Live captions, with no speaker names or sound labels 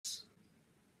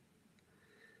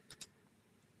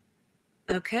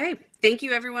Okay, thank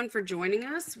you everyone for joining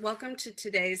us. Welcome to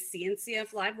today's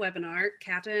CNCF Live Webinar,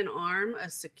 Kata and Arm, a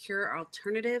secure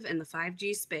alternative in the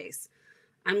 5G space.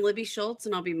 I'm Libby Schultz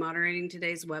and I'll be moderating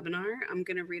today's webinar. I'm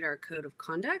going to read our code of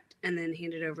conduct and then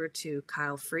hand it over to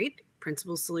Kyle Freet,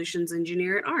 Principal Solutions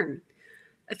Engineer at ARM.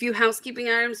 A few housekeeping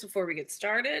items before we get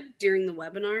started. During the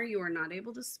webinar, you are not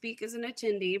able to speak as an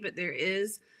attendee, but there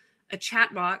is a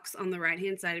chat box on the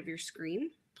right-hand side of your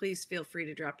screen. Please feel free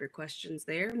to drop your questions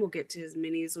there, and we'll get to as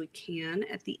many as we can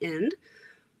at the end.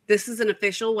 This is an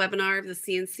official webinar of the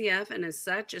CNCF, and as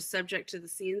such, is subject to the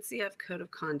CNCF Code of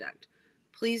Conduct.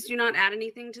 Please do not add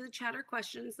anything to the chat or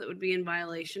questions that would be in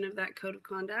violation of that Code of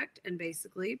Conduct, and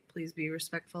basically, please be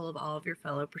respectful of all of your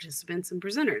fellow participants and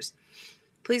presenters.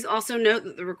 Please also note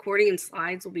that the recording and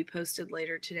slides will be posted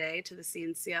later today to the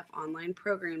CNCF online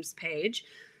programs page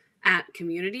at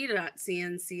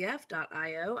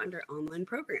community.cncf.io under online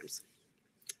programs.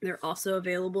 They're also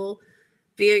available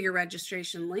via your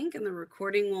registration link, and the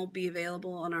recording will be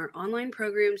available on our online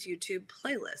programs YouTube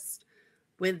playlist.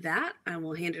 With that, I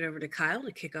will hand it over to Kyle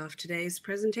to kick off today's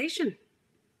presentation.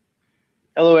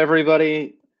 Hello,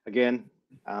 everybody. Again,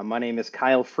 my name is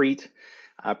Kyle Freet,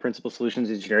 Principal Solutions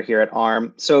Engineer here at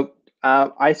ARM. So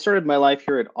I started my life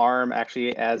here at ARM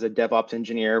actually as a DevOps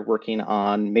engineer working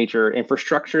on major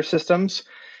infrastructure systems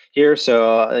here. So,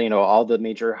 all the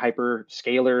major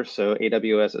hyperscalers, so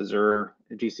AWS, Azure,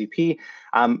 GCP.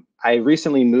 I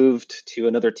recently moved to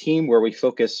another team where we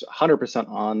focus 100%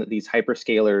 on these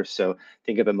hyperscalers. So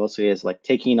think of it mostly as like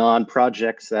taking on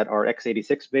projects that are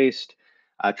x86 based,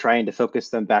 trying to focus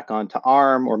them back onto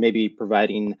ARM, or maybe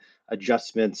providing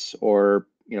adjustments or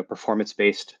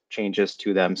performance-based changes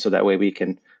to them, so that way we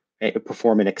can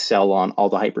perform and excel on all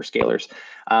the hyperscalers.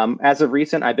 As of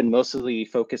recent, I've been mostly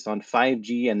focused on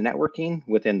 5G and networking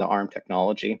within the ARM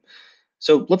technology.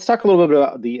 So let's talk a little bit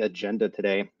about the agenda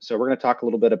today. So we're going to talk a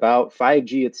little bit about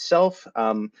 5G itself.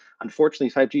 Unfortunately,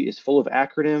 5G is full of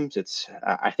acronyms.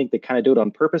 I think they kind of do it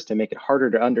on purpose to make it harder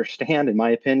to understand, in my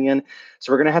opinion.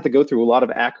 So we're going to have to go through a lot of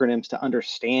acronyms to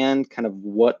understand kind of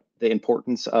what the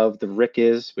importance of the RIC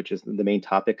is, which is the main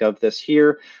topic of this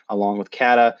here, along with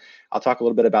Kata. I'll talk a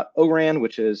little bit about ORAN,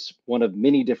 which is one of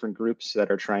many different groups that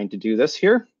are trying to do this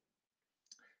here.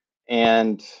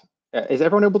 And is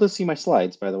everyone able to see my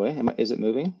slides, by the way? Is it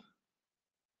moving?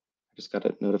 I just got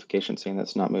a notification saying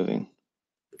that's not moving.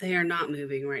 They are not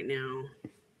moving right now.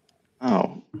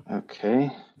 Oh, okay.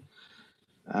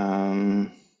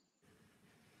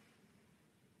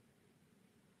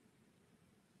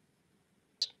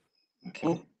 Okay.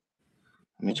 Let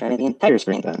me try the entire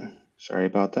screen then. Sorry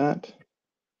about that.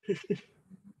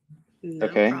 No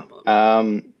okay.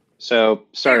 problem. So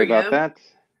sorry about that.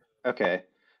 Okay.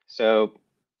 So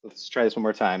let's try this one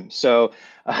more time. So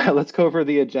let's go over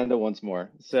the agenda once more.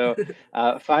 So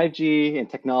 5G and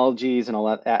technologies and all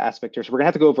that aspect here. So we're gonna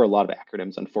have to go over a lot of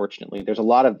acronyms, unfortunately. There's a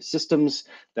lot of systems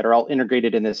that are all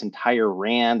integrated in this entire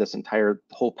RAN, this entire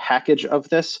whole package of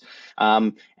this.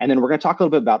 And then we're gonna talk a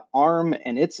little bit about ARM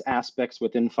and its aspects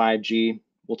within 5G.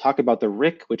 We'll talk about the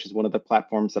RIC, which is one of the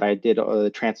platforms that I did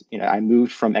I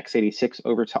moved from x86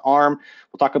 over to ARM.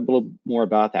 We'll talk a little more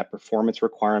about that, performance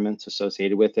requirements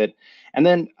associated with it. And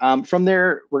then from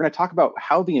there, we're going to talk about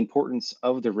how the importance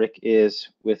of the RIC is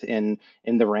in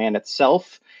the RAN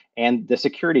itself and the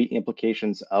security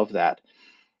implications of that.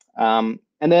 And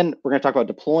then we're going to talk about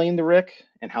deploying the RIC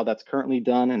and how that's currently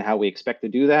done and how we expect to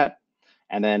do that.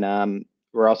 And then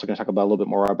we're also going to talk about a little bit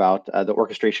more about the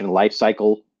orchestration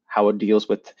lifecycle, how it deals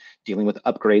with dealing with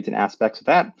upgrades and aspects of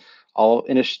that. I'll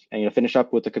finish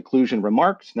up with the conclusion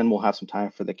remarks, and then we'll have some time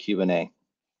for the Q&A.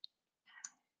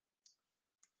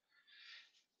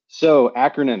 So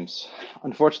acronyms.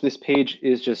 Unfortunately, this page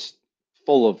is just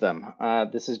full of them.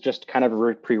 This is just kind of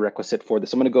a prerequisite for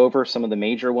this. I'm going to go over some of the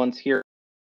major ones here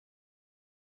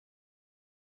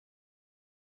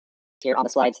on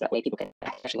the slides. That way people can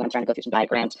actually, when I'm trying to go through some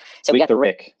diagrams. So we got the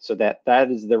RIC. So that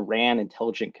is the RAN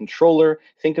intelligent controller.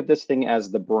 Think of this thing as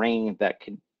the brain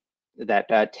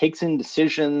that takes in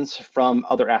decisions from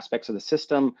other aspects of the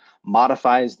system,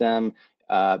 modifies them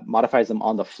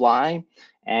on the fly.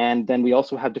 And then we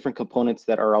also have different components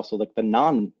that are also like the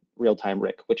non-real-time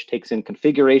RIC, which takes in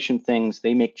configuration things.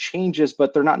 They make changes,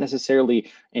 but they're not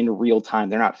necessarily in real time.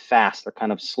 They're not fast. They're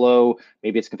kind of slow.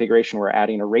 Maybe it's configuration we're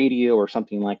adding a radio or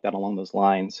something like that along those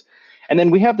lines. And then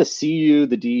we have the CU,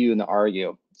 the DU, and the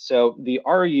RU. So the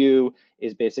RU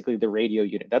is basically the radio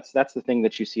unit. That's the thing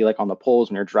that you see like on the poles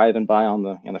when you're driving by on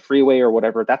the freeway or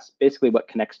whatever. That's basically what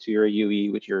connects to your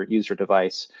UE with your user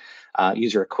device,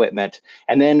 user equipment.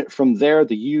 And then from there,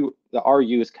 the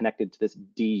RU is connected to this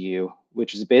DU,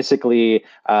 which is basically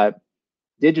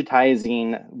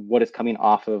digitizing what is coming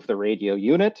off of the radio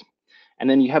unit. And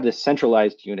then you have this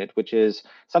centralized unit, which is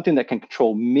something that can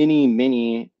control many,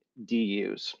 many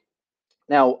DUs.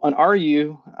 Now, an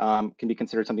RU can be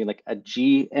considered something like a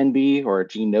GNB or a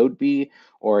G node B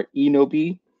or E node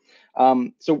B.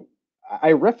 So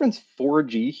I reference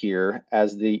 4G here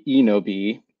as the E node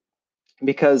B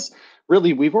because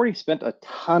really we've already spent a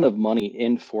ton of money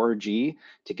in 4G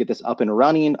to get this up and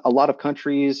running. A lot of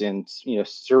countries and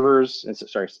servers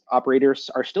and operators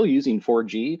are still using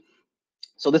 4G.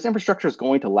 So this infrastructure is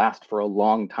going to last for a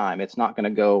long time. It's not going to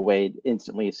go away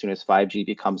instantly as soon as 5G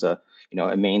becomes a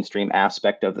mainstream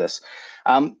aspect of this.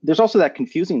 There's also that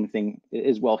confusing thing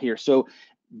as well here. So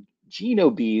G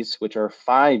node Bs, which are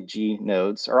 5G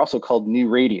nodes, are also called new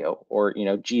radio, or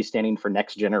G standing for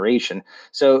next generation.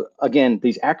 So again,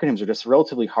 these acronyms are just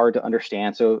relatively hard to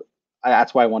understand. So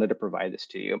that's why I wanted to provide this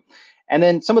to you. And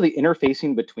then some of the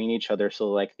interfacing between each other.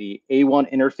 So like the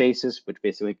A1 interfaces, which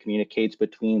basically communicates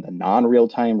between the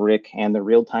non-real-time RIC and the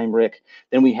real-time RIC.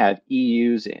 Then we have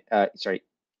E1s and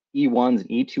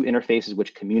E2 interfaces,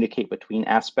 which communicate between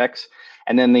aspects.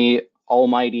 And then the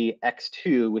almighty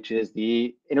X2, which is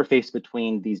the interface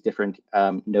between these different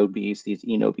node Bs, these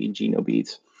E node B, G node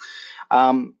Bs.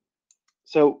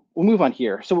 So we'll move on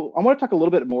here. So I want to talk a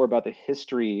little bit more about the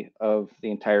history of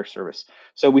the entire service.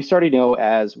 So we started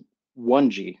as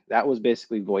 1G. That was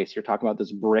basically voice. You're talking about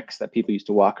those bricks that people used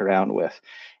to walk around with.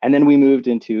 And then we moved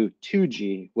into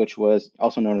 2G, which was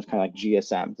also known as kind of like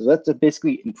GSM. So that's a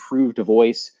basically improved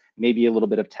voice, maybe a little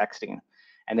bit of texting.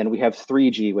 And then we have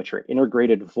 3G, which are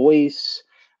integrated voice.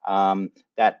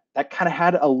 That kind of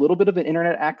had a little bit of an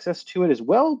internet access to it as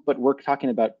well, but we're talking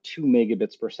about 2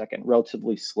 megabits per second,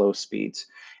 relatively slow speeds.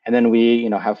 And then we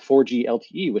have 4G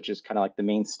LTE, which is kind of like the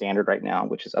main standard right now,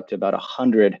 which is up to about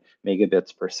 100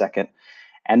 megabits per second.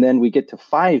 And then we get to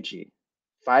 5G.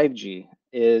 5G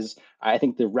is, I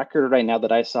think the record right now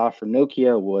that I saw for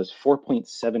Nokia was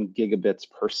 4.7 gigabits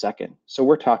per second. So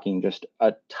we're talking just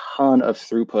a ton of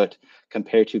throughput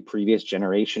compared to previous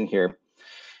generation here.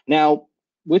 Now,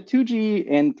 with 2G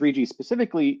and 3G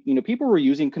specifically, people were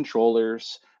using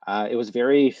controllers. It was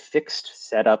very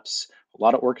fixed setups. A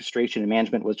lot of orchestration and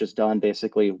management was just done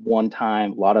basically one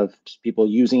time. A lot of people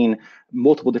using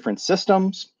multiple different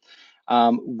systems.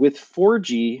 With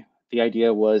 4G, the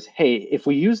idea was, hey, if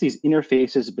we use these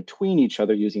interfaces between each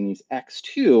other using these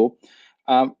X2,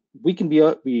 we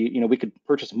could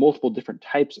purchase multiple different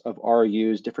types of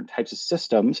RUs, different types of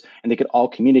systems, and they could all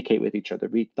communicate with each other.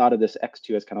 We thought of this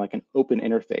X2 as kind of like an open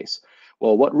interface.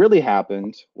 Well, what really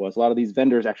happened was a lot of these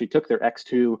vendors actually took their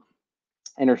X2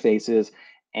 interfaces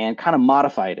and kind of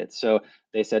modified it. So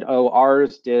they said, oh,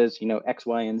 ours does, X,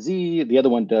 Y, and Z. The other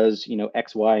one does,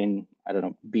 X, Y, and I don't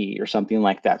know, B or something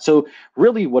like that. So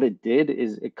really what it did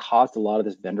is it caused a lot of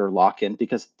this vendor lock-in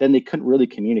because then they couldn't really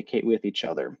communicate with each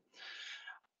other.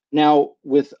 Now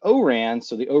with ORAN,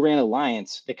 so the ORAN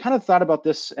Alliance, they kind of thought about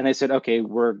this and they said, okay,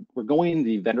 we're going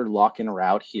the vendor lock-in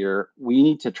route here. We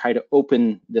need to try to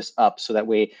open this up so that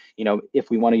way, if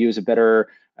we want to use a better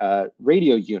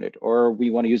radio unit or we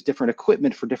want to use different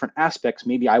equipment for different aspects,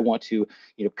 maybe I want to,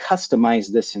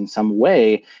 customize this in some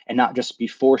way and not just be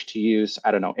forced to use,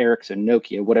 I don't know, Ericsson,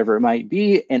 Nokia, whatever it might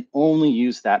be, and only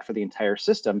use that for the entire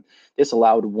system. This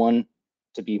allowed one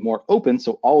to be more open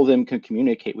so all of them can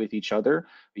communicate with each other.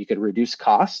 You could reduce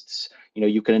costs.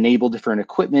 You can enable different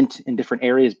equipment in different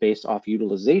areas based off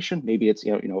utilization. Maybe it's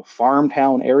a farm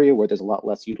town area where there's a lot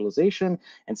less utilization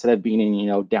instead of being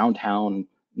in downtown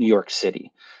New York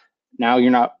City. Now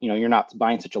you're not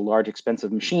buying such a large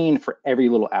expensive machine for every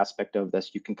little aspect of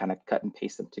this. You can kind of cut and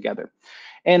paste them together.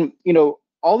 And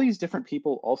all these different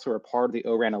people also are part of the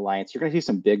ORAN Alliance. You're going to see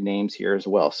some big names here as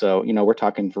well. So, we're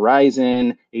talking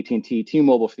Verizon, AT&T,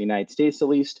 T-Mobile for the United States at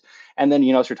least. And then, so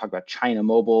you're talking about China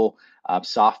Mobile,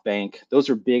 SoftBank. Those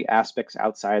are big aspects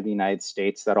outside the United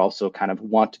States that also kind of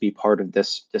want to be part of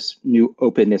this new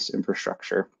openness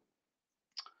infrastructure.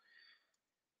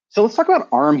 So let's talk about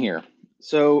ARM here.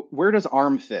 So where does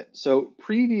ARM fit? So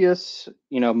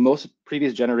most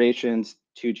previous generations,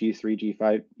 2G, 3G,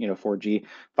 5, 4G,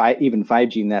 5, even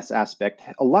 5G in this aspect,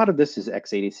 a lot of this is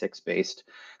x86 based.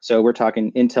 So we're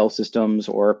talking Intel systems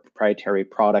or proprietary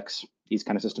products, these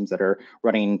kind of systems that are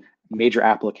running major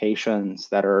applications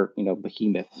that are,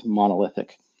 behemoth,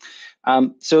 monolithic.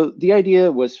 So the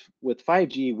idea was with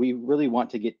 5G, we really want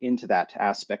to get into that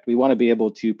aspect. We want to be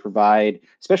able to provide,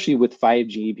 especially with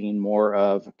 5G being more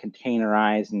of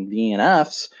containerized and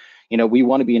VNFs, we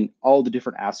want to be in all the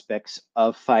different aspects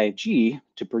of 5G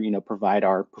to provide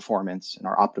our performance and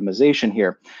our optimization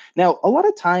here. Now, a lot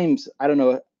of times, I don't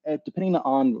know depending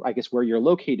on, I guess, where you're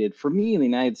located, for me in the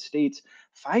United States,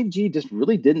 5G just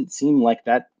really didn't seem like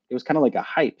that. It was kind of like a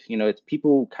hype, it's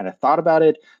people kind of thought about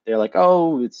it. They're like,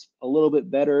 oh, it's a little bit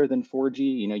better than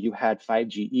 4G. You had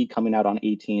 5GE coming out on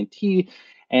AT&T,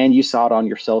 and you saw it on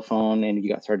your cell phone, and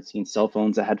you started seeing cell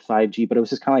phones that had 5G, but it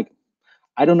was just kind of like,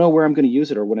 I don't know where I'm going to use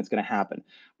it or when it's going to happen.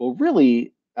 Well,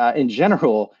 really, in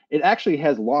general, it actually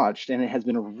has launched and it has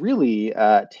been really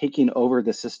taking over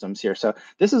the systems here. So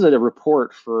this is a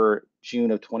report for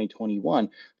June of 2021,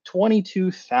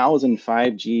 22,000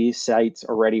 5G sites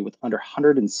already with under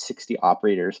 160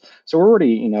 operators. So we're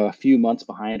already, a few months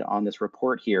behind on this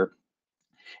report here.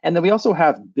 And then we also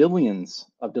have billions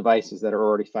of devices that are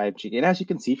already 5G. And as you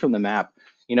can see from the map,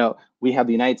 we have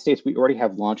the United States, we already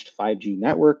have launched 5G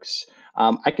networks.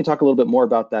 I can talk a little bit more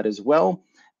about that as well.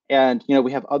 And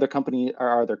we have other companies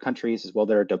or other countries as well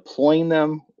that are deploying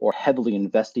them or heavily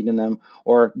investing in them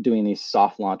or doing these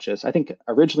soft launches. I think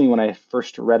originally when I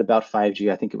first read about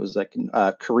 5G, I think it was like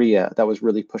Korea that was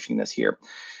really pushing this here.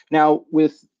 Now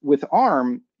with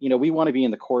ARM, we want to be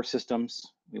in the core systems.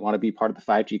 We want to be part of the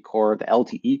 5G core, the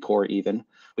LTE core even.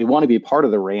 We want to be part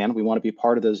of the RAN. We want to be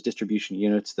part of those distribution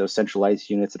units, those centralized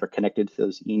units that are connected to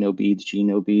those ENO beads,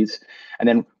 GNO beads. And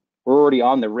then we're already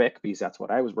on the RIC because that's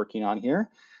what I was working on here,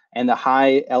 and the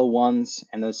high L1s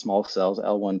and the small cells,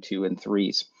 L1, 2, and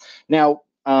 3s. Now,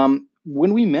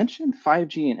 when we mention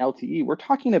 5G and LTE, we're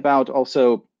talking about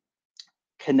also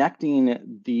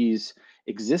connecting these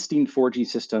existing 4G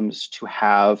systems to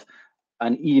have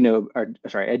an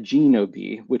a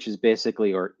GNOB, which is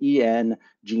basically, or EN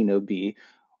GNOB,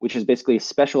 which is basically a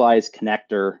specialized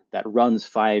connector that runs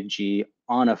 5G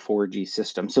on a 4G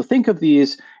system. So think of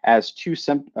these as two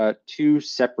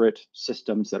separate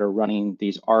systems that are running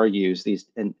these RUs, these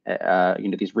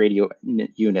these radio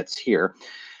units here.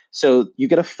 So you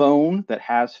get a phone that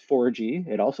has 4G.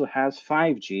 It also has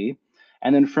 5G.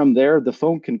 And then from there, the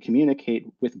phone can communicate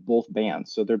with both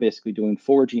bands. So they're basically doing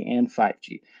 4G and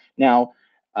 5G. Now,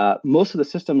 most of the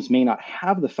systems may not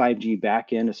have the 5G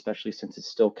backend, especially since it's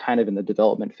still kind of in the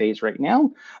development phase right now.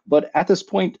 But at this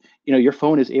point, your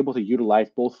phone is able to utilize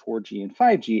both 4G and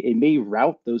 5G. It may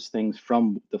route those things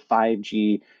from the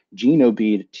 5G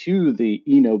GNOB to the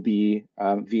ENOB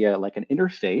via like an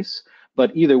interface.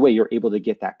 But either way, you're able to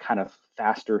get that kind of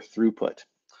faster throughput.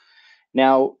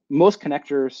 Now, most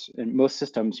connectors and most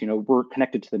systems, we're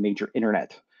connected to the major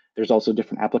internet. There's also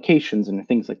different applications and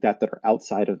things like that that are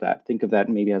outside of that. Think of that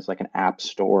maybe as like an app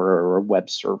store or a web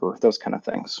server, those kind of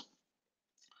things.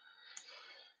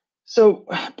 So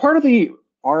part of the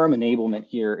ARM enablement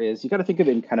here is you got to think of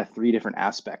it in kind of three different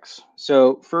aspects.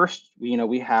 So first,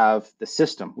 we have the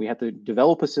system. We have to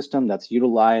develop a system that's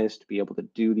utilized to be able to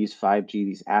do these 5G,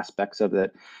 these aspects of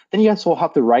it. Then you also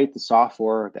have to write the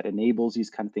software that enables these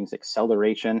kind of things,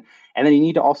 acceleration. And then you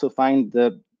need to also find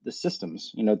the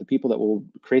systems, the people that will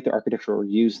create the architecture or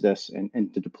use this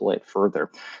and to deploy it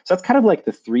further. So that's kind of like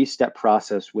the three-step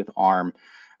process with ARM.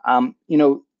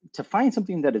 To find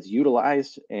something that is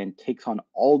utilized and takes on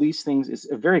all these things is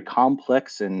a very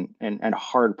complex and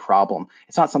hard problem.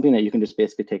 It's not something that you can just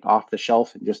basically take off the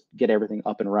shelf and just get everything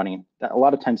up and running. A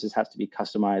lot of times this has to be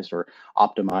customized or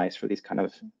optimized for these kind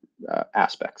of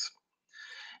aspects.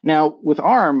 Now with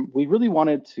ARM, we really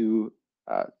wanted to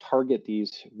target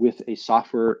these with a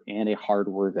software and a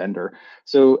hardware vendor.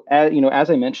 So as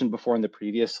I mentioned before in the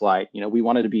previous slide, we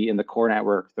wanted to be in the core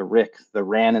network, the RIC, the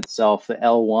RAN itself, the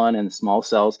L1 and the small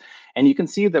cells. And you can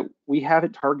see that we have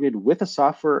it targeted with a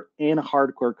software and a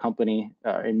hardware company,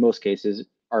 in most cases,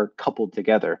 are coupled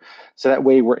together. So that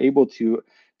way we're able to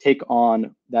take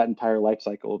on that entire life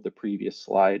cycle of the previous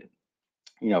slide.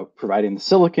 Providing the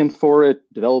silicon for it,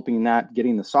 developing that,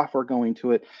 getting the software going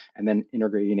to it, and then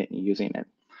integrating it and using it.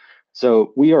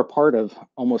 So we are part of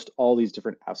almost all these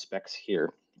different aspects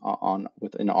here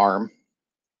within ARM.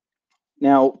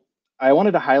 Now, I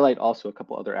wanted to highlight also a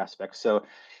couple other aspects. So,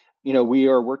 we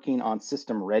are working on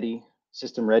system ready.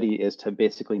 System ready is to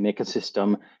basically make a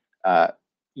system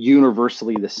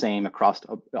universally the same across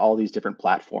all these different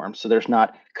platforms. So there's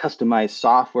not customized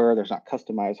software, there's not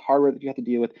customized hardware that you have to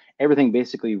deal with. Everything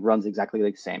basically runs exactly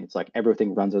the same. It's like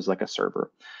everything runs as like a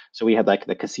server. So we had like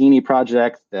the Cassini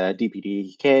project, the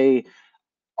DPDK,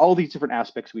 all these different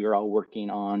aspects we are all working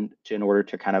on in order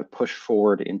to kind of push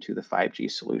forward into the 5G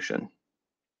solution.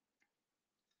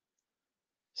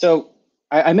 So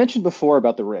I mentioned before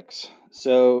about the RICs.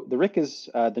 So the RIC is,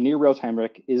 the near real-time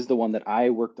RIC is the one that I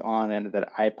worked on and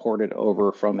that I ported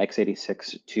over from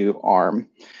x86 to ARM.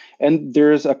 And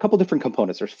there's a couple different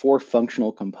components. There's 4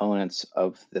 functional components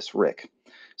of this RIC.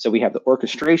 So we have the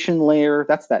orchestration layer,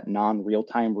 that's that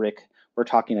non-real-time RIC. We're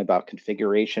talking about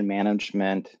configuration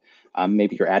management,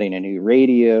 Maybe you're adding a new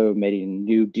radio, maybe a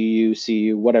new DU,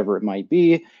 CU, whatever it might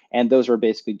be. And those are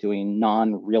basically doing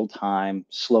non-real-time,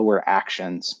 slower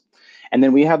actions. And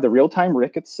then we have the real-time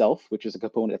RIC itself, which is a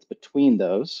component that's between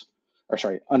those, or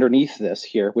sorry, underneath this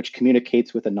here, which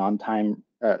communicates with a non-real-time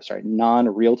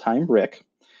RIC,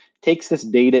 takes this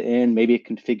data in, maybe a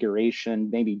configuration,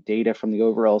 maybe data from the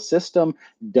overall system,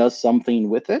 does something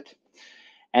with it.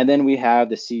 And then we have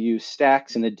the CU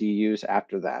stacks and the DUs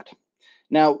after that.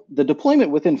 Now, the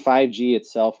deployment within 5G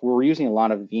itself, we're using a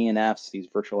lot of VNFs, these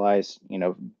virtualized,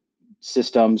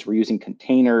 systems. We're using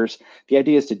containers. The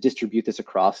idea is to distribute this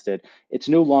across it. It's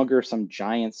no longer some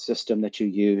giant system that you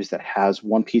use that has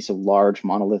one piece of large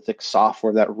monolithic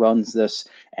software that runs this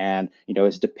and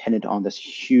is dependent on this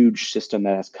huge system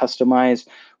that has customized.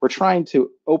 We're trying to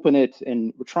open it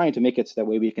and we're trying to make it so that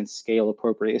way we can scale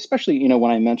appropriately, especially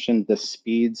when I mentioned the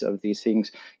speeds of these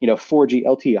things, 4G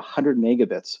LTE 100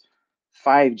 megabits.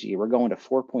 5G, we're going to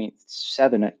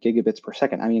 4.7 gigabits per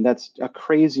second. I mean, that's a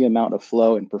crazy amount of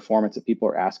flow and performance that people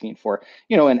are asking for.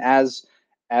 And as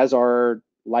our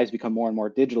lives become more and more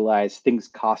digitalized, things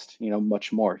cost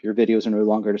much more. Your videos are no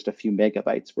longer just a few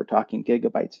megabytes. We're talking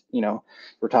gigabytes.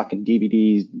 We're talking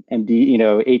DVDs, MD,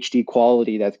 HD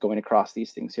quality that's going across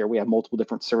these things here. We have multiple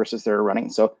different services that are running.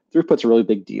 So throughput's a really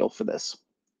big deal for this.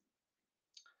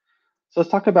 So let's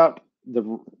talk about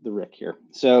the RIC here.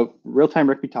 So real-time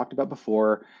RIC we talked about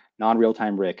before,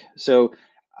 non-real-time RIC. So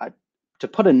to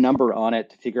put a number on it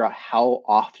to figure out how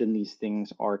often these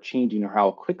things are changing or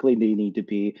how quickly they need to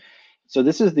be. So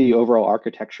this is the overall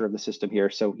architecture of the system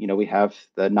here. So we have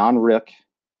the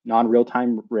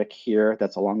non-real-time RIC here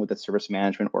that's along with the service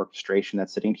management orchestration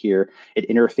that's sitting here. It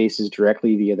interfaces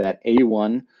directly via that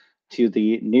A1 to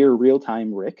the near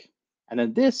real-time RIC. And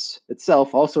then this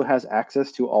itself also has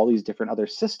access to all these different other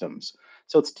systems.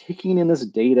 So it's taking in this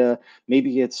data,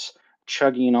 maybe it's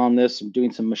chugging on this and doing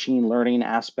some machine learning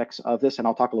aspects of this, and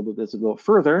I'll talk a little bit this a little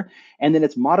further, and then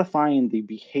it's modifying the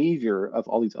behavior of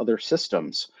all these other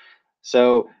systems.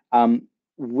 So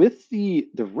with the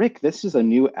RIC, this is a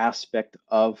new aspect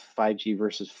of 5G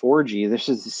versus 4G. This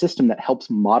is the system that helps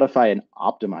modify and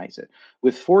optimize it.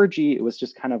 With 4G, it was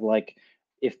just kind of like,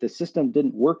 if the system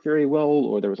didn't work very well,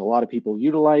 or there was a lot of people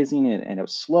utilizing it and it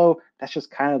was slow, that's just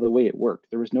kind of the way it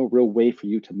worked. There was no real way for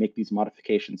you to make these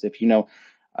modifications. If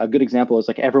a good example is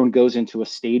like everyone goes into a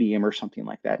stadium or something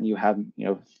like that, and you have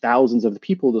thousands of the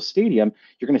people in the stadium,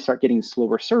 you're going to start getting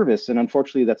slower service. And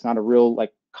unfortunately, that's not a real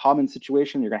common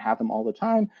situation. You're going to have them all the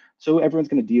time. So everyone's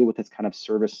going to deal with this kind of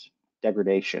service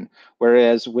degradation.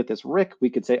 Whereas with this RIC,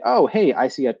 we could say, oh, hey, I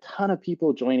see a ton of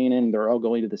people joining in. They're all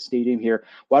going to the stadium here.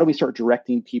 Why don't we start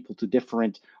directing people to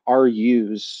different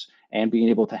RUs and being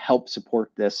able to help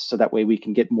support this so that way we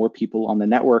can get more people on the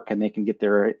network and they can get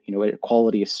their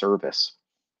quality of service.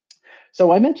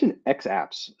 So I mentioned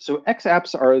XApps. So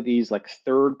XApps are these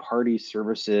third-party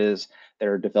services that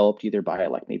are developed either by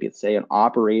maybe it's say an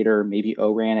operator, maybe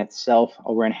ORAN itself.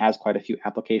 ORAN has quite a few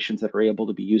applications that are able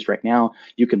to be used right now.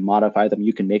 You can modify them,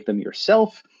 you can make them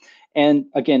yourself. And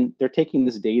again, they're taking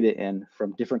this data in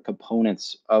from different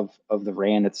components of the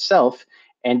RAN itself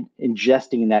and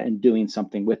ingesting that and doing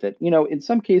something with it. In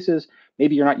some cases,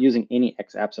 maybe you're not using any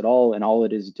XApps at all, and all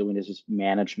it is doing is just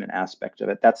management aspect of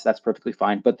it. That's perfectly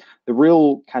fine. But the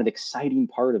real kind of exciting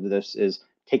part of this is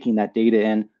taking that data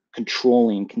in,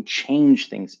 controlling, can change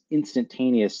things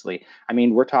instantaneously. I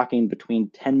mean, we're talking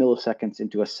between 10 milliseconds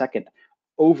into a second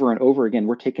over and over again.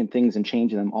 We're taking things and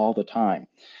changing them all the time.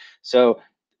 So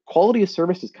quality of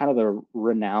service is kind of a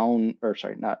renown, or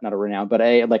sorry, not a renown, but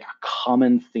a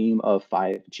common theme of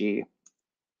 5G.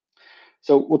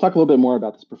 So we'll talk a little bit more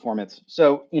about this performance.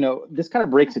 So, this kind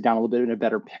of breaks it down a little bit in a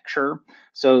better picture.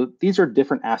 So these are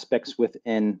different aspects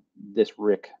within this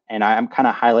RIC, and I'm kind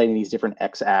of highlighting these different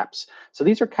XApps. So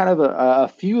these are kind of a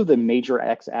few of the major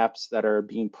XApps that are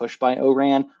being pushed by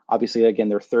ORAN. Obviously, again,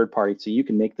 they're third party, so you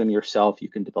can make them yourself, you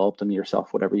can develop them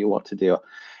yourself, whatever you want to do.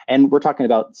 And we're talking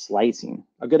about slicing.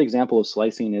 A good example of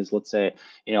slicing is, let's say,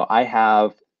 I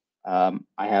have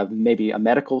maybe a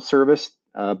medical service,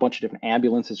 a bunch of different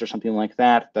ambulances or something like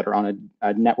that are on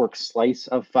a network slice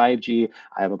of 5G.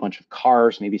 I have a bunch of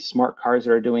cars, maybe smart cars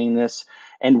that are doing this.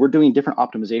 And we're doing different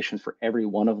optimizations for every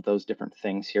one of those different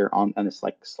things here on this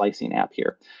slicing app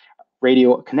here.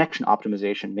 Radio connection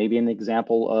optimization, maybe an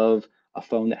example of a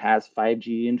phone that has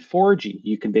 5G and 4G.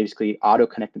 You can basically auto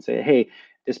connect and say, hey,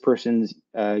 this person's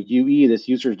UE, this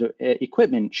user's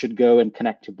equipment should go and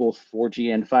connect to both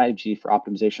 4G and 5G for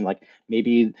optimization. Like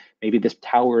maybe this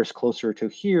tower is closer to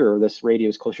here, or this radio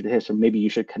is closer to here, so maybe you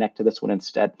should connect to this one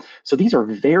instead. So these are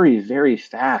very, very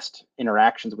fast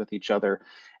interactions with each other.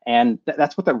 And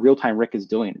that's what that real-time RIC is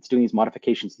doing. It's doing these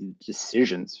modifications, these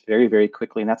decisions very, very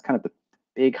quickly. And that's kind of the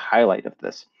big highlight of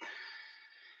this.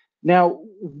 Now,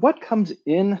 what comes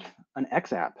in an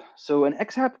XApp? So an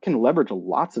XApp can leverage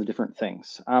lots of different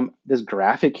things. This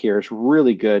graphic here is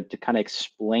really good to kind of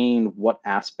explain what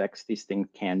aspects these things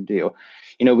can do.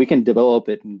 You know, we can develop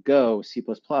it in Go, C++,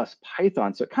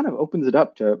 Python, so it kind of opens it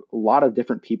up to a lot of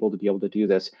different people to be able to do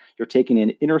this. You're taking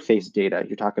in interface data,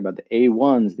 you're talking about the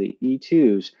A1s, the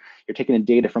E2s, you're taking in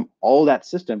data from all that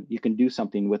system, you can do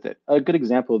something with it. A good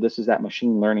example of this is that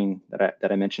machine learning that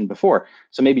I mentioned before.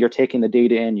 So maybe you're taking the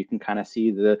data in, you can kind of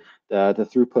see the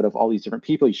throughput of all these different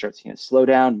people, you start seeing it slow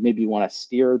down, maybe you want to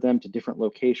steer them to different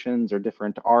locations or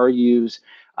different RUs.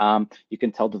 You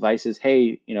can tell devices,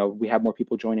 hey, you know, we have more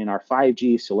people joining our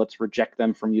 5G, so let's reject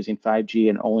them from using 5G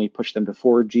and only push them to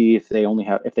 4G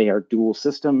if they are dual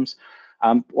systems.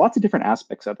 Lots of different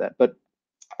aspects of that. But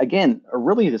again,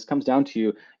 really this comes down to,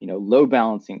 you know, load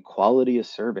balancing, quality of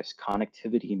service,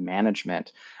 connectivity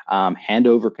management,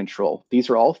 handover control. These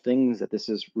are all things that this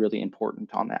is really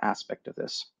important on the aspect of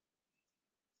this.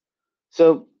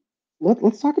 So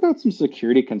let's talk about some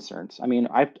security concerns. I mean,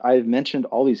 I've mentioned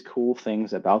all these cool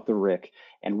things about the RIC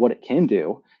and what it can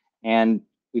do. And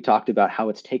we talked about how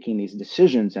it's taking these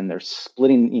decisions and they're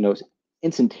splitting, you know,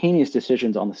 instantaneous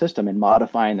decisions on the system and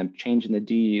modifying them, changing the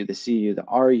DU, the CU, the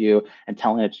RU, and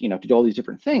telling it, you know, to do all these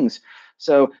different things.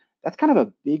 So that's kind of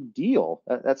a big deal.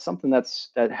 That's something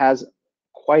that has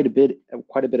quite a bit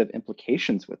of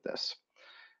implications with this.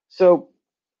 So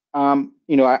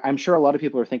you know, I'm sure a lot of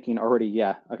people are thinking already,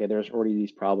 yeah, okay, there's already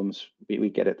these problems. We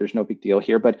get it. There's no big deal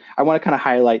here. But I want to kind of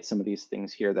highlight some of these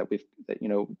things here that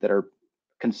that are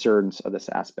concerns of this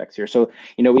aspects here. So,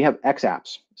 you know, we have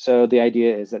XApps. So the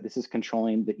idea is that this is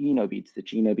controlling the ENO beats, the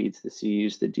GNO beats, the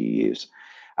CUs, the DUs.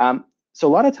 So a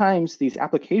lot of times these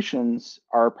applications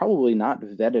are probably not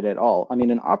vetted at all. I mean,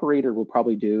 an operator will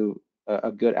probably do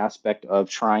a good aspect of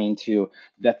trying to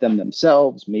vet them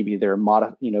themselves. Maybe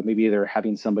maybe they're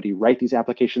having somebody write these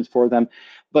applications for them.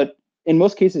 But in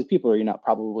most cases, people are not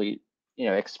probably, you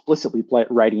know, explicitly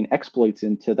writing exploits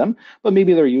into them, but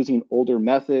maybe they're using older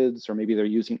methods, or maybe they're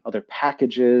using other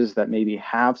packages that maybe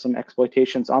have some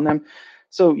exploitations on them.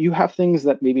 So you have things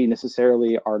that maybe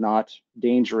necessarily are not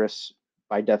dangerous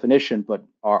by definition, but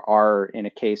are in a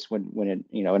case when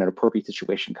you know, an appropriate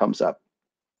situation comes up.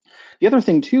 The other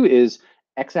thing too is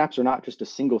XApps are not just a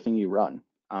single thing you run.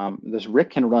 This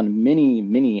RIC can run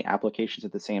many applications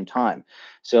at the same time.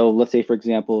 So let's say, for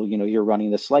example, you know, you're running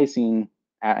the slicing,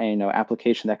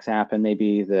 application XApp and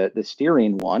maybe the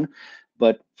steering one,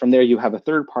 but from there you have a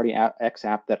third-party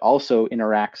XApp that also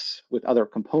interacts with other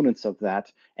components of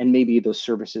that, and maybe those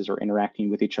services are interacting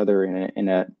with each other in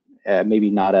a maybe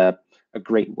not a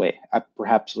great way.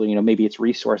 Perhaps, you know, maybe it's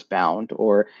resource bound,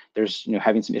 or there's, you know,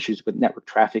 having some issues with network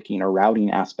trafficking or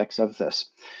routing aspects of this.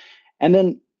 And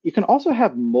then you can also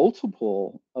have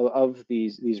multiple of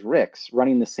these RICs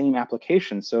running the same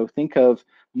application. So think of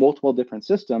multiple different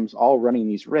systems all running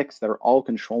these RICs that are all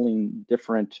controlling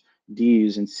different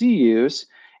DUs and CUs.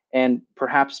 And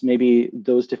perhaps maybe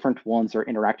those different ones are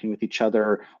interacting with each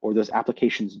other, or those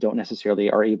applications don't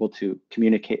necessarily are able to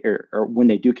communicate, or when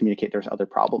they do communicate, there's other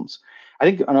problems. I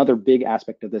think another big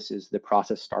aspect of this is the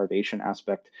process starvation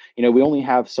aspect. You know, we only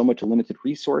have so much limited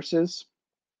resources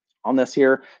on this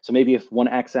here. So maybe if one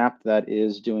XApp that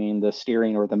is doing the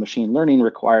steering or the machine learning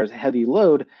requires a heavy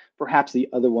load, perhaps the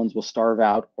other ones will starve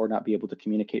out or not be able to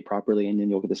communicate properly, and then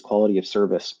you'll get this quality of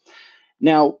service.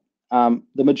 Now,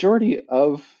 the majority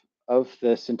of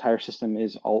this entire system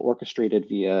is all orchestrated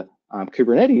via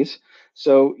Kubernetes.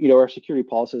 So, you know, our security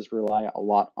policies rely a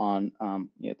lot on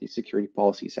you know, the security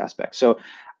policies aspect. So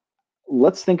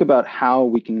let's think about how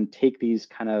we can take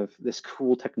this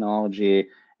cool technology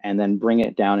and then bring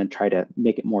it down and try to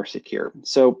make it more secure.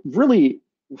 So really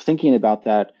thinking about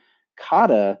that,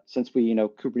 Kata, since we, you know,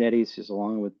 Kubernetes is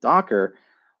along with Docker,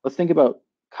 let's think about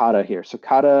Kata here. So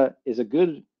Kata is a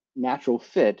good natural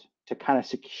fit to kind of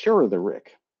secure the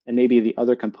RIC and maybe the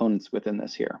other components within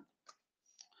this here.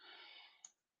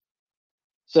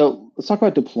 So let's talk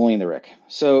about deploying the RIC.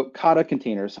 So Kata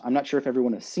containers, I'm not sure if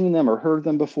everyone has seen them or heard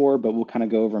them before, but we'll kind of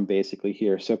go over them basically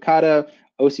here. So Kata,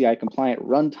 OCI compliant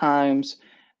runtimes,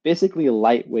 basically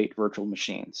lightweight virtual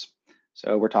machines.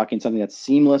 So we're talking something that's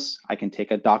seamless. I can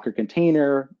take a Docker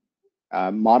container,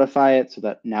 modify it so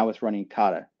that now it's running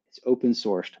Kata. It's open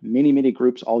sourced. Many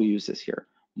groups all use this here.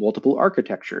 Multiple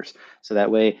architectures. So that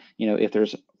way, you know, if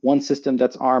there's one system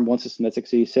that's ARM, one system that's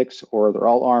x86, or they're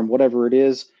all ARM, whatever it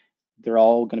is, they're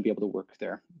all going to be able to work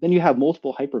there. Then you have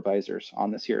multiple hypervisors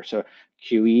on this here. So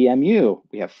QEMU,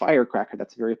 we have Firecracker,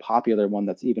 that's a very popular one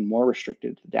that's even more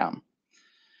restricted down.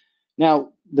 Now,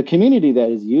 the community that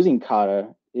is using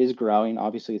Kata is growing.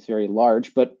 Obviously, it's very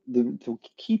large, but the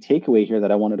key takeaway here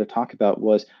that I wanted to talk about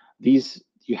was these.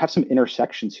 You have some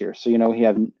intersections here. So, we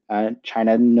have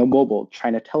China No Mobile,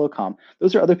 China Telecom.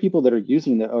 Those are other people that are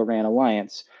using the ORAN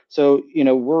Alliance. So,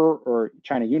 or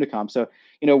China Unicom. So,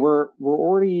 we're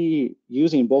already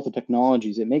using both the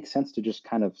technologies. It makes sense to just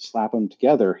kind of slap them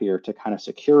together here to kind of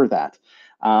secure that.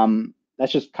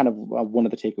 That's just kind of one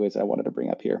of the takeaways I wanted to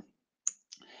bring up here.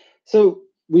 So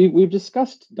we've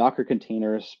discussed Docker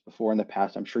containers before in the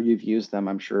past. I'm sure you've used them.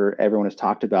 I'm sure everyone has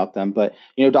talked about them. But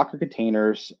Docker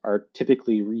containers are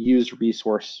typically reused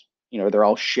resource. They're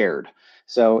all shared.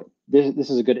 So this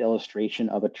is a good illustration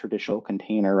of a traditional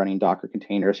container running Docker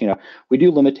containers. We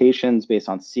do limitations based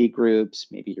on C groups.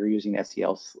 Maybe you're using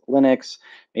SEL Linux,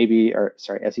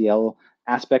 SEL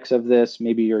aspects of this.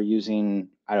 Maybe you're using,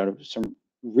 I don't know, some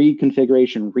read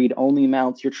configuration, read-only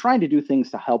mounts. You're trying to do things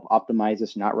to help optimize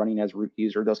this, not running as root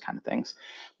user, those kind of things.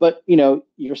 But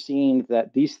you're seeing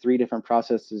that these three different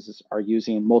processes are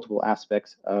using multiple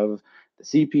aspects of the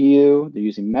CPU, they're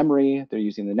using memory, they're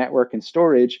using the network and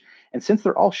storage. And since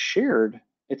they're all shared,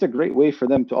 it's a great way for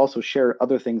them to also share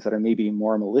other things that are maybe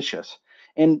more malicious.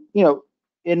 And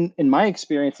in my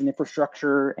experience in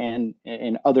infrastructure and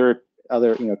in other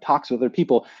talks with other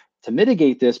people, to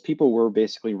mitigate this, people were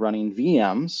basically running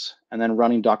VMs and then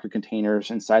running Docker containers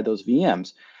inside those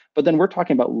VMs. But then we're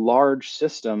talking about large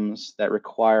systems that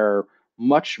require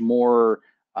much more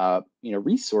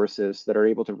resources that are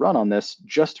able to run on this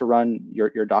just to run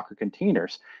your Docker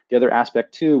containers. The other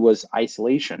aspect too was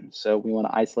isolation. So we want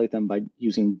to isolate them by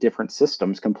using different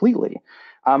systems completely.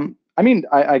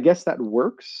 I guess that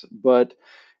works, but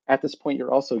at this point,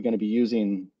 you're also going to be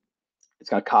using, it's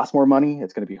going to cost more money.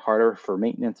 It's going to be harder for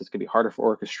maintenance. It's going to be harder for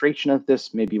orchestration of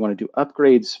this. Maybe you want to do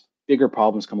upgrades. Bigger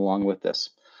problems come along with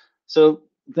this. So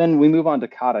then we move on to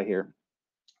Kata here.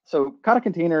 So Kata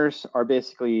containers are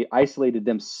basically isolated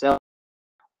themselves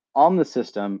on the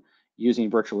system using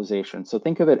virtualization. So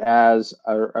think of it as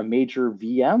a major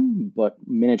VM, but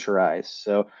miniaturized.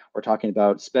 So we're talking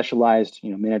about specialized,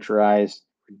 miniaturized,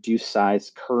 reduced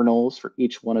size kernels for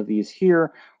each one of these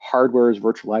here. Hardware is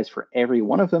virtualized for every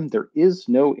one of them. There is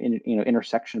no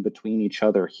intersection between each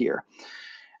other here.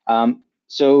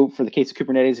 So for the case of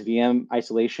Kubernetes, VM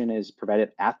isolation is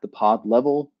provided at the pod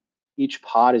level. Each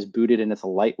pod is booted and it's a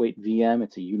lightweight VM.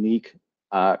 It's a unique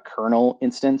kernel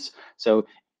instance. So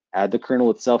the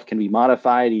kernel itself can be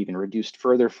modified, even reduced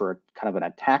further for kind of an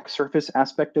attack surface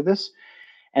aspect of this.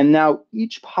 And now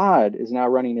each pod is now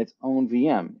running its own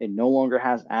VM. It no longer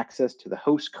has access to the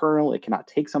host kernel. It cannot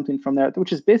take something from there,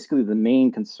 which is basically the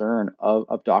main concern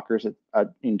of Docker's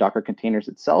in Docker containers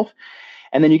itself.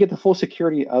 And then you get the full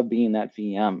security of being that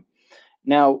VM.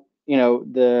 Now,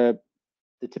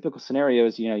 the typical scenario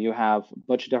is, you have a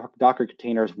bunch of Docker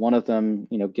containers, one of them,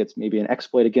 gets maybe an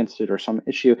exploit against it or some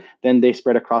issue, then they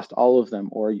spread across all of them,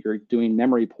 or you're doing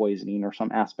memory poisoning or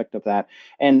some aspect of that.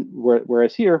 And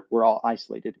whereas here, we're all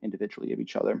isolated individually of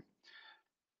each other.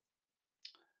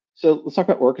 So let's talk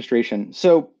about orchestration.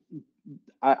 So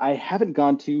I haven't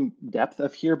gone to depth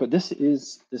of here, but this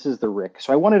is the RIC.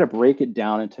 So I wanted to break it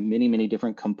down into many, many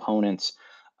different components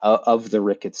of the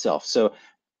RIC itself. So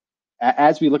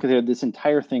as we look at it, this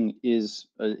entire thing is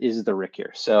the RIC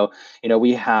here. So,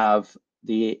 we have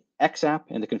the X app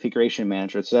and the configuration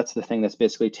manager. So that's the thing that's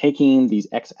basically taking these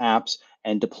X apps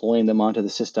and deploying them onto the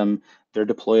system. They're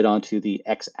deployed onto the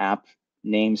X app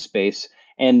namespace.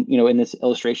 And, in this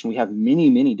illustration, we have many,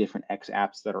 many different X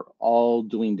apps that are all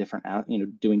doing different,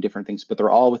 doing different things, but they're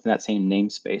all within that same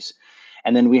namespace.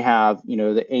 And then we have,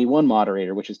 the A1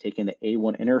 moderator, which is taking the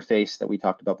A1 interface that we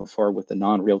talked about before with the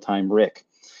non-real-time RIC.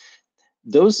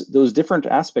 Those different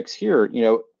aspects here,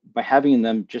 by having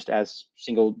them just as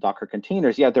single Docker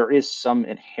containers, yeah, there is some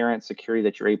inherent security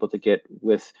that you're able to get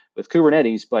with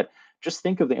Kubernetes, but just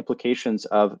think of the implications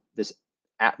of this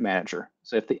app manager.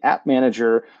 So if the app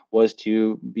manager was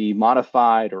to be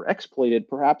modified or exploited,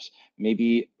 perhaps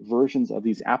maybe versions of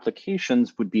these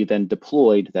applications would be then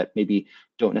deployed that maybe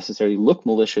don't necessarily look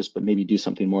malicious, but maybe do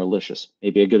something more malicious.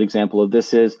 Maybe a good example of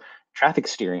this is traffic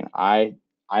steering.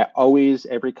 I always,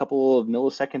 every couple of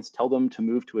milliseconds, tell them to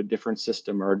move to a different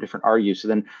system or a different RU. So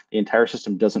then the entire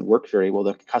system doesn't work very well.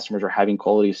 The customers are having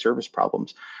quality of service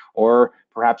problems. Or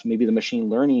perhaps maybe the machine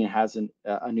learning has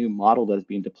a new model that is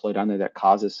being deployed on there that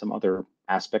causes some other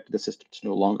aspect of the system to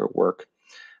no longer work.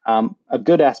 A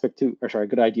good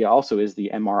idea also is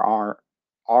the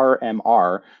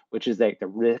RMR, which is like the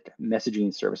RIC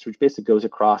messaging service, which basically goes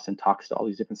across and talks to all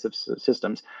these different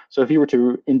systems. So if you were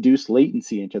to induce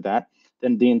latency into that,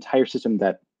 then the entire system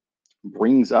that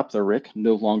brings up the RIC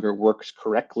no longer works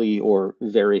correctly or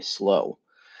very slow.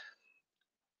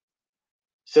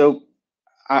 So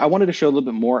I wanted to show a little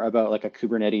bit more about like a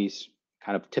Kubernetes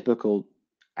kind of typical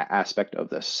aspect of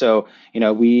this. So,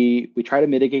 we try to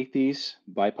mitigate these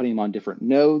by putting them on different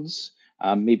nodes.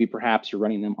 Maybe perhaps you're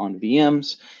running them on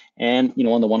VMs. And,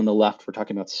 on the one on the left, we're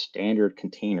talking about standard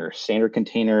containers. Standard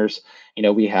containers,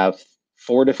 we have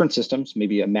 4 different systems,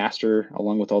 maybe a master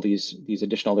along with all these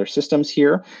additional other systems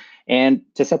here. And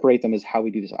to separate them is how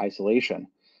we do this isolation.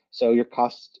 So your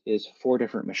cost is 4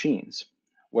 different machines.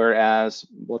 Whereas,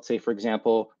 let's say, for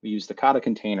example, we use the Kata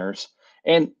containers.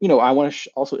 And, I want to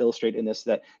also illustrate in this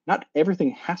that not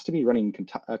everything has to be running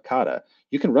Kata.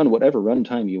 You can run whatever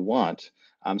runtime you want.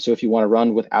 So if you want to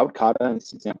run without Kata, in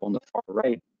this example on the far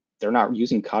right, they're not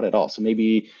using Kata at all. So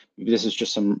maybe this is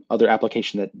just some other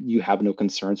application that you have no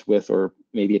concerns with, or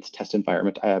maybe it's a test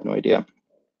environment. I have no idea.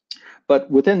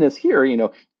 But within this here,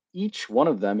 each one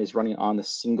of them is running on the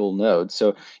single node.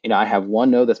 So, I have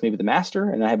one node that's maybe the master,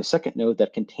 and I have a second node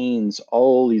that contains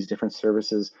all these different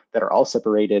services that are all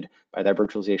separated by that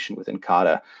virtualization within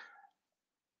Kata.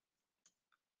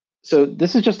 So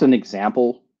this is just an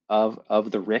example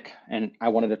of the RIC, and I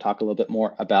wanted to talk a little bit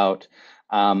more about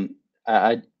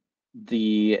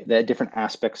the different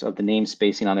aspects of the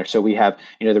namespacing on there. So we have,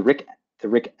 the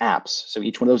RIC apps. So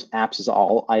each one of those apps is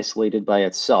all isolated by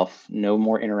itself, no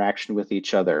more interaction with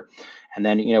each other. And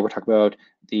then, we're talking about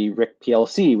the RIC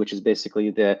PLC, which is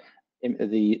basically the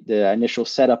initial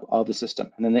setup of the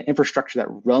system. And then the infrastructure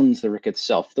that runs the RIC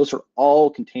itself. Those are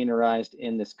all containerized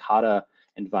in this Kata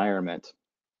environment.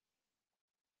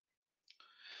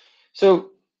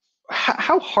 So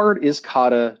how hard is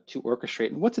Kata to orchestrate,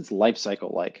 and what's its life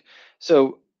cycle like?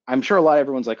 So I'm sure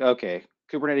everyone's like, okay,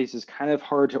 Kubernetes is kind of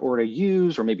hard to already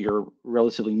use, or maybe you're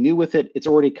relatively new with it. It's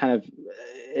already kind of,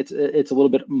 it's a little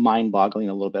bit mind-boggling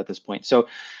a little bit at this point. So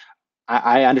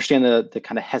I understand the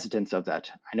kind of hesitance of that.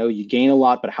 I know you gain a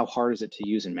lot, but how hard is it to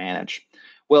use and manage?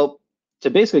 Well, to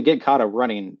basically get Kata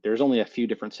running, there's only a few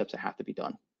different steps that have to be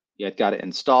done. You got to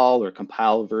install or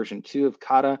compile version 2 of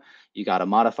Kata. You got to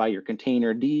modify your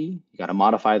container D. You got to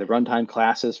modify the runtime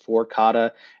classes for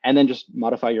Kata, and then just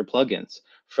modify your plugins.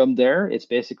 From there, it's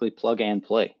basically plug and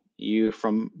play. You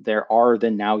from there are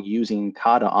then now using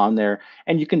Kata on there,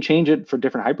 and you can change it for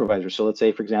different hypervisors. So let's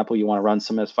say, for example, you want to run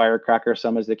some as Firecracker,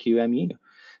 some as the QEMU.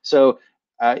 So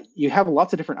you have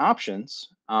lots of different options,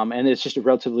 and it's just a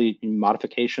relatively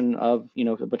modification of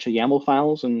a bunch of YAML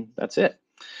files, and that's it.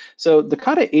 So the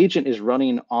Kata agent is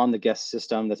running on the guest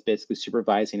system that's basically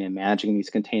supervising and managing these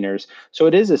containers. So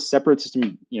it is a separate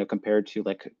system, compared to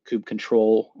like kube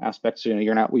control aspects.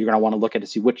 You're gonna want to look at to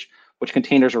see which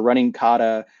containers are running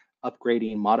Kata,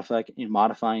 upgrading,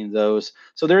 modifying those.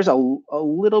 So there's a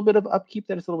little bit of upkeep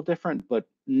that is a little different, but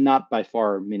not by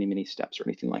far many steps or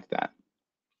anything like that.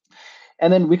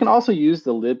 And then we can also use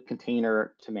the lib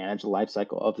container to manage the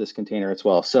lifecycle of this container as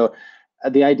well. So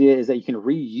the idea is that you can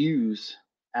reuse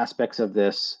aspects of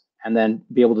this and then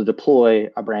be able to deploy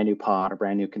a brand new pod, a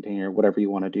brand new container, whatever you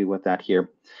want to do with that here.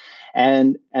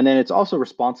 And then it's also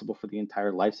responsible for the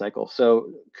entire lifecycle.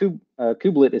 So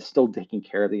kubelet is still taking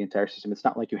care of the entire system. It's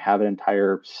not like you have an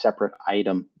entire separate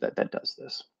item that does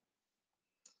this.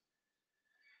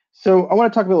 So I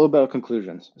want to talk a little bit about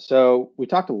conclusions. So we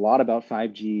talked a lot about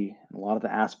 5G and a lot of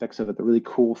the aspects of it, the really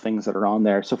cool things that are on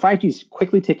there. So 5G is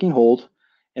quickly taking hold,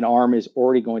 and ARM is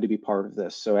already going to be part of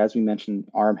this. So as we mentioned,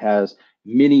 ARM has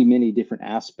many different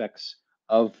aspects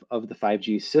of the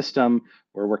 5G system.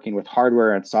 We're working with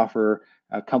hardware and software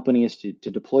companies to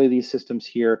deploy these systems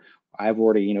here. I've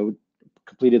already,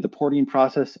 completed the porting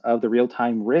process of the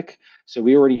real-time RIC. So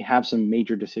we already have some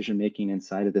major decision making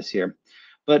inside of this here.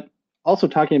 But also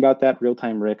talking about that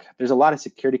real-time RIC, there's a lot of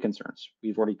security concerns.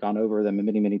 We've already gone over them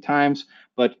many times,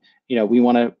 but we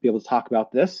want to be able to talk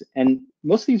about this. And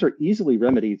most of these are easily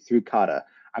remedied through Kata.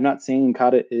 I'm not saying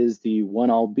Kata is the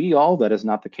one-all be-all. That is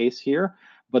not the case here.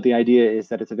 But the idea is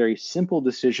that it's a very simple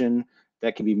decision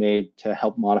that can be made to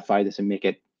help modify this and make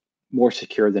it more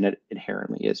secure than it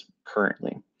inherently is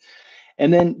currently.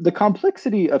 And then the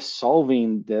complexity of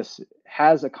solving this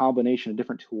has a combination of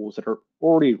different tools that are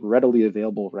already readily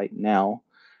available right now.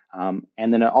 And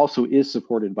then it also is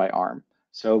supported by ARM.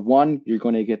 So one, you're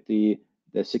going to get the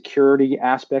security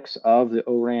aspects of the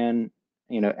ORAN,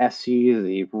 SC,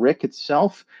 the RIC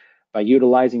itself. By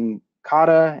utilizing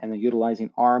Kata and then utilizing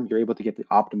ARM, you're able to get the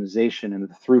optimization and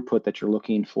the throughput that you're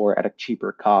looking for at a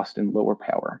cheaper cost and lower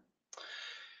power.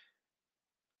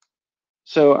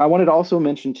 So I wanted to also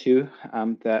mention too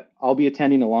that I'll be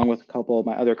attending along with a couple of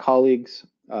my other colleagues,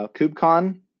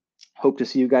 KubeCon. Hope to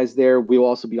see you guys there. We will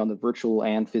also be on the virtual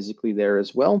and physically there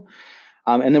as well.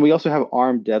 And then we also have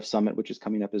ARM Dev Summit, which is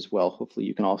coming up as well. Hopefully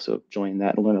you can also join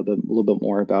that and learn a little bit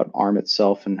more about ARM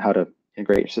itself and how to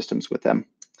integrate your systems with them.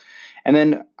 And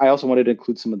then I also wanted to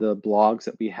include some of the blogs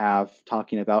that we have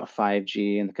talking about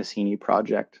 5G and the Cassini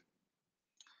project.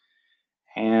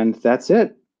 And that's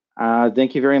it.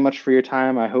 Thank you very much for your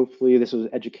time. Hopefully this was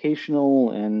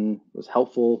educational and was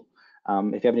helpful.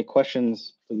 If you have any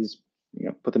questions, please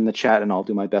put them in the chat and I'll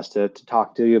do my best to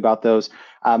talk to you about those.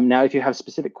 Now, if you have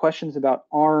specific questions about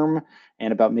ARM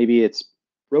and about maybe its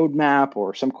roadmap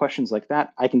or some questions like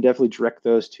that, I can definitely direct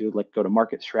those to like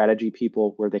go-to-market strategy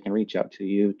people where they can reach out to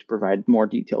you to provide more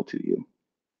detail to you.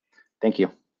 Thank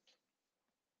you.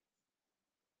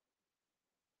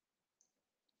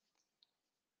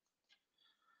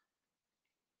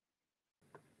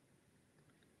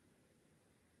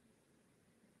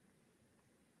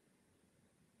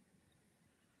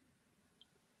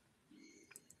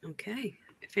 Okay,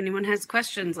 if anyone has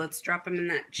questions, let's drop them in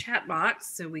that chat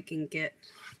box so we can get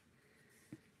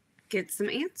some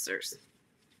answers.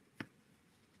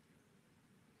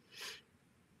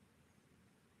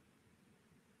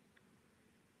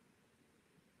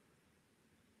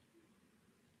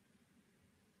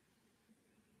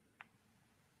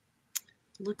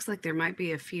 Looks like there might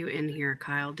be a few in here,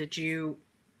 Kyle. Did you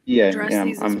address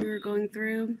these as we were going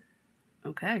through?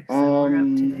 Okay, so we're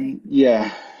up to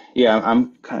date. Yeah,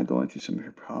 I'm kind of going through some of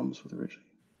your problems with originally.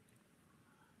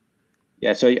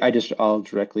 Yeah, so I'll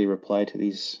directly reply to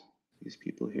these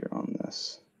people here on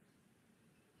this.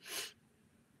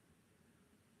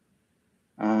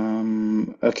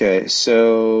 Okay,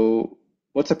 so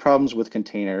what's the problems with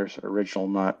containers, original,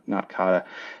 not Kata?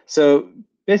 So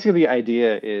basically the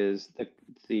idea is that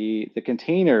the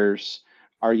containers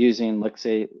are using, let's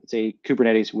say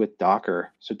Kubernetes with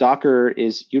Docker. So Docker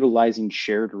is utilizing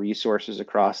shared resources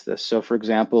across this. So for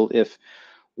example, if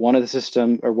one of the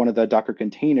system or one of the Docker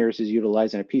containers is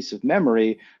utilizing a piece of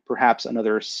memory, perhaps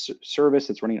another service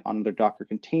that's running on the Docker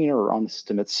container or on the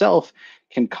system itself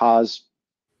can cause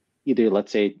either,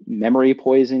 let's say, memory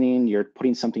poisoning, you're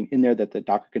putting something in there that the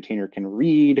Docker container can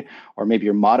read, or maybe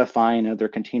you're modifying another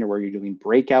container where you're doing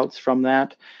breakouts from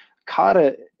that.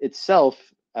 Kata itself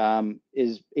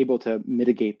is able to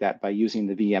mitigate that by using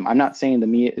the VM. I'm not saying the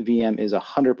VM is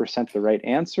 100% the right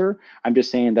answer. I'm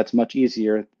just saying that's much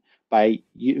easier by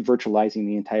virtualizing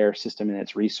the entire system and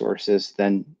its resources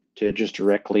than to just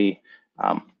directly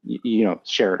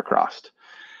share it across.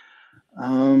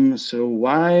 So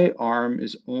why ARM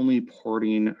is only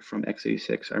porting from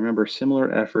x86? I remember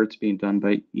similar efforts being done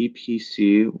by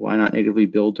EPC. Why not natively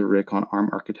build the RIC on ARM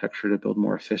architecture to build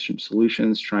more efficient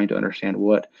solutions, trying to understand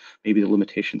what maybe the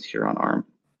limitations here on ARM.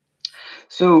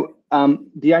 So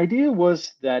the idea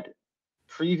was that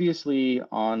previously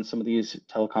on some of these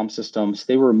telecom systems,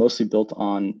 they were mostly built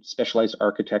on specialized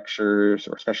architectures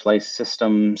or specialized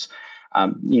systems,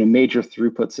 major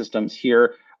throughput systems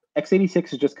here.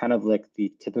 x86 is just kind of like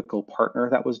the typical partner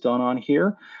that was done on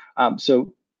here.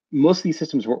 So most of these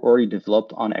systems were already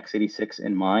developed on x86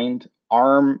 in mind.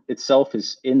 ARM itself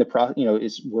is in the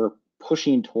process, we're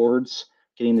pushing towards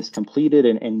getting this completed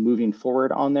and moving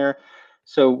forward on there.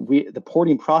 So the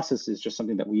porting process is just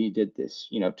something that we did this,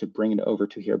 to bring it over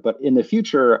to here. But in the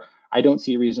future, I don't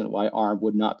see a reason why ARM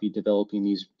would not be developing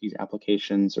these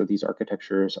applications or these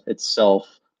architectures itself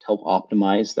to help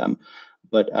optimize them.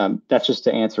 But that's just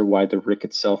to answer why the RIC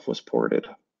itself was ported.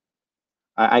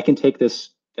 I can take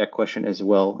that question as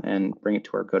well and bring it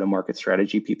to our go-to-market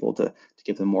strategy people to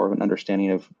give them more of an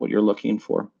understanding of what you're looking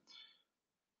for.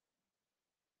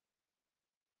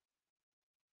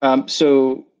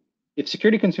 So if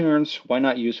security concerns, why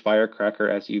not use Firecracker,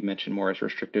 as you mentioned, more as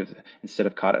restrictive instead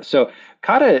of Kata? So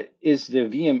Kata is the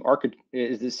VM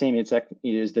is the same exact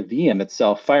as the VM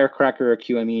itself. Firecracker,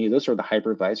 QME, those are the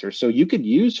hypervisors. So you could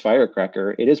use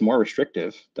Firecracker. It is more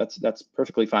restrictive. That's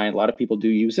perfectly fine. A lot of people do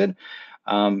use it.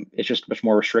 It's just much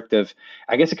more restrictive.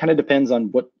 I guess it kind of depends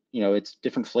on what, it's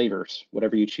different flavors,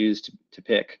 whatever you choose to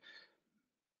pick.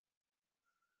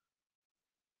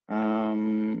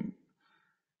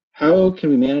 How can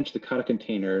we manage the Kata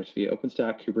containers via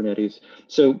OpenStack, Kubernetes?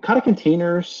 So Kata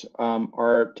containers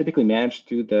are typically managed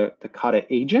through the Kata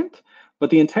agent, but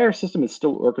the entire system is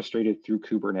still orchestrated through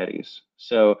Kubernetes.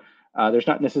 So there's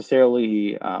not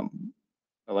necessarily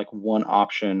like one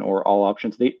option or all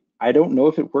options. I don't know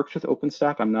if it works with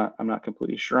OpenStack. I'm not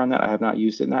completely sure on that. I have not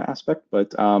used it in that aspect,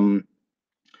 but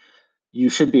you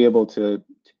should be able to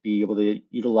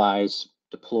utilize,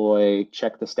 deploy,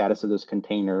 check the status of those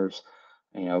containers,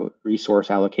 resource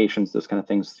allocations, those kind of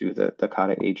things through the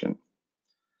Kata agent.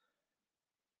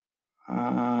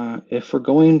 If we're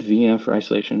going VM for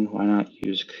isolation, why not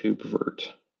use kubevert?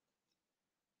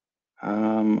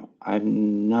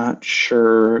 I'm not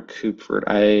sure, Coopford.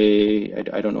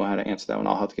 I don't know how to answer that one.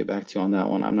 I'll have to get back to you on that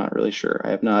one. I'm not really sure. I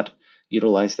have not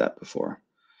utilized that before.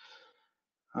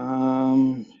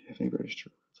 If any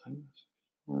registered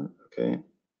okay.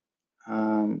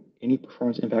 Any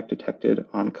performance impact detected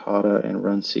on Kata and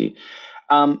Run C?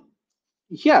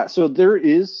 Yeah, so there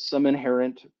is some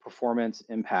inherent performance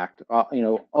impact.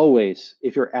 Always,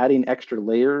 if you're adding extra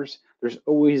layers, there's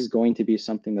always going to be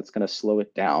something that's going to slow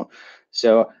it down.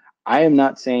 So I am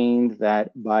not saying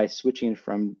that by switching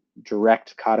from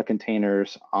direct Kata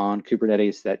containers on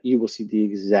Kubernetes that you will see the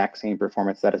exact same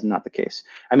performance. That is not the case.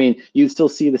 I mean, you'd still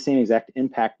see the same exact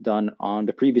impact done on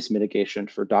the previous mitigation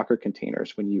for Docker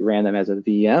containers when you ran them as a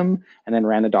VM and then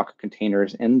ran the Docker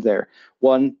containers in there.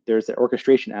 One, there's the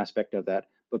orchestration aspect of that,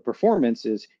 but performance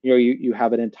is, you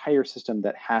have an entire system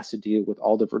that has to deal with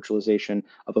all the virtualization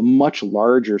of a much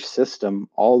larger system,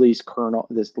 all these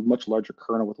this much larger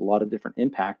kernel with a lot of different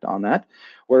impact on that.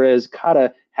 Whereas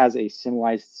Kata has a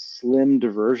slimmed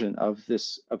version of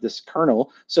this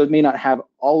kernel, so it may not have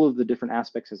all of the different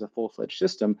aspects as a full-fledged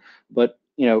system, but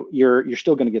you're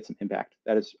still going to get some impact.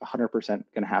 That is 100% going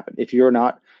to happen if you're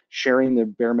not sharing the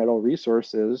bare metal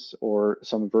resources or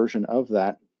some version of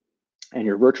that, and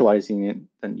you're virtualizing it.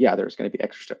 Then yeah, there's going to be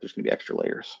extra steps. There's going to be extra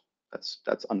layers.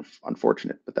 That's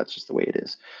unfortunate, but that's just the way it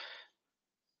is.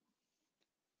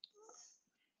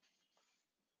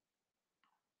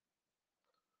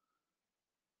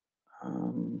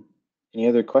 Any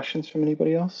other questions from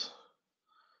anybody else?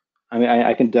 I mean,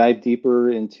 I can dive deeper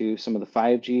into some of the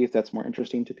 5G if that's more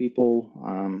interesting to people.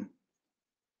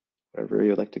 Whatever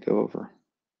you'd like to go over.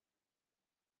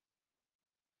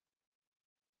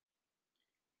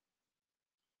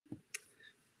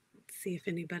 Let's see if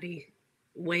anybody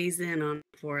weighs in on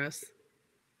it for us.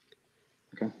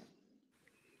 Okay.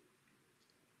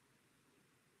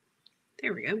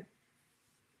 There we go.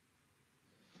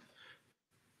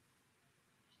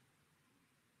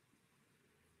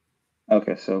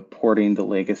 Okay, so porting the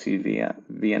legacy via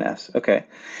VNS. Okay,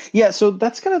 yeah, so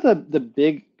that's kind of the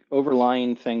big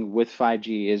overlying thing with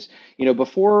 5G is,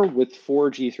 before with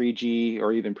 4G, 3G,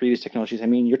 or even previous technologies, I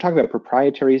mean, you're talking about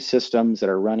proprietary systems that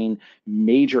are running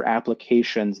major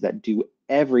applications that do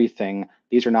everything.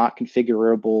 These are not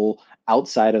configurable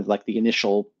outside of like the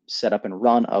initial setup and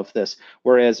run of this.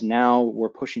 Whereas now we're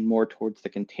pushing more towards the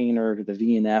container, the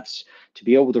VNFs, to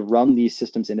be able to run these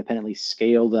systems independently,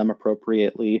 scale them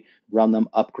appropriately, run them,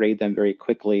 upgrade them very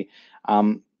quickly.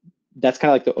 That's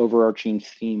kind of like the overarching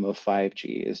theme of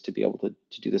 5G, is to be able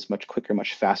to do this much quicker,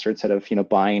 much faster, instead of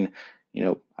buying,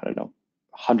 I don't know,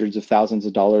 hundreds of thousands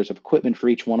of dollars of equipment for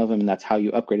each one of them, and that's how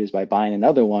you upgrade, is by buying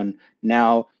another one.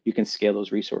 Now you can scale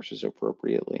those resources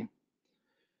appropriately.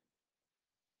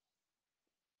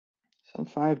 Some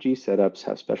 5G setups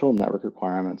have special network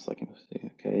requirements. Like,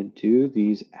 okay, do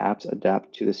these apps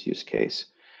adapt to this use case?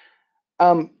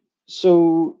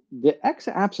 So the X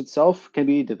apps itself can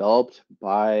be developed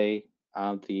by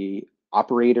the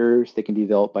operators. They can be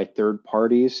developed by third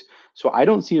parties. So I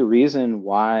don't see a reason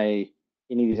why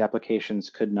any of these applications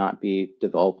could not be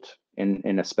developed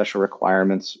in a special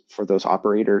requirements for those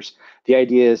operators. The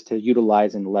idea is to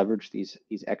utilize and leverage these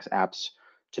X apps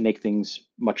to make things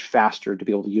much faster, to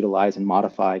be able to utilize and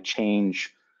modify,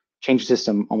 change the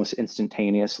system almost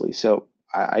instantaneously. So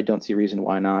I don't see a reason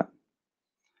why not.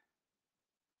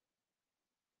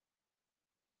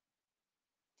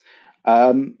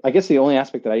 I guess the only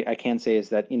aspect that I can say is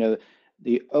that,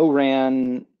 the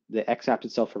ORAN, the XApp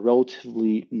itself, are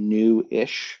relatively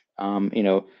new-ish.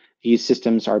 These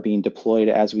systems are being deployed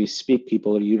as we speak.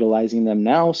 People are utilizing them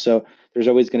now. So there's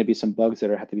always going to be some bugs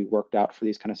that have to be worked out for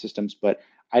these kind of systems. But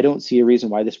I don't see a reason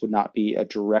why this would not be a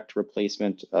direct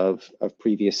replacement of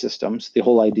previous systems. The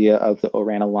whole idea of the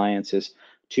ORAN Alliance is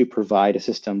to provide a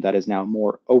system that is now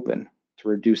more open, to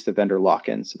reduce the vendor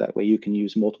lock-in, so that way you can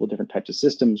use multiple different types of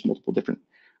systems, multiple different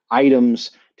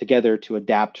items together to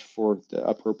adapt for the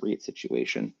appropriate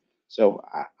situation. So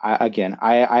I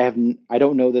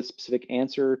don't know the specific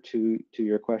answer to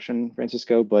your question,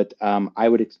 Francisco, but I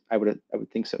would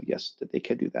think so. Yes, that they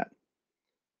could do that.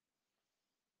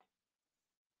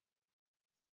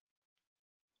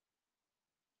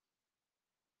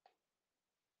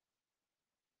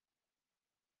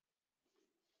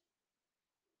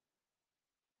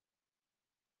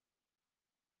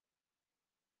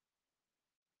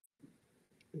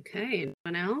 Okay,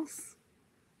 anyone else?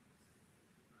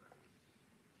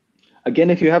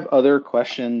 Again, if you have other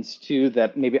questions too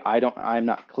that maybe I'm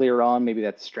not clear on, maybe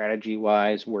that's strategy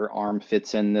wise, where ARM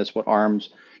fits in this, what ARM's,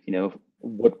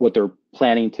 what they're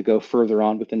planning to go further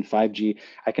on within 5G,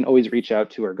 I can always reach out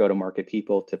to our go-to-market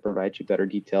people to provide you better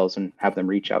details and have them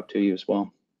reach out to you as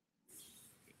well.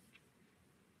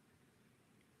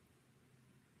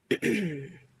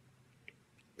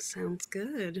 Sounds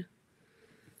good.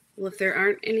 Well, if there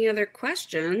aren't any other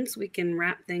questions, we can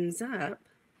wrap things up.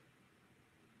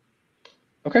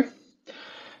 Okay.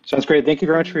 Sounds great. Thank you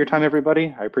very much for your time,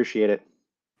 everybody. I appreciate it.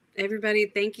 Everybody,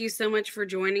 thank you so much for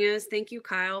joining us. Thank you,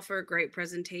 Kyle, for a great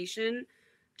presentation.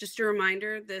 Just a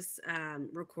reminder, this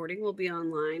recording will be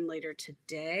online later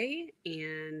today.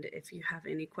 And if you have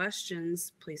any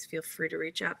questions, please feel free to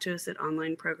reach out to us at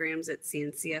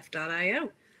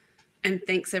onlineprograms@cncf.io. And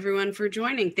thanks, everyone, for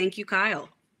joining. Thank you, Kyle.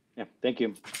 Yeah, thank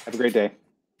you. Have a great day.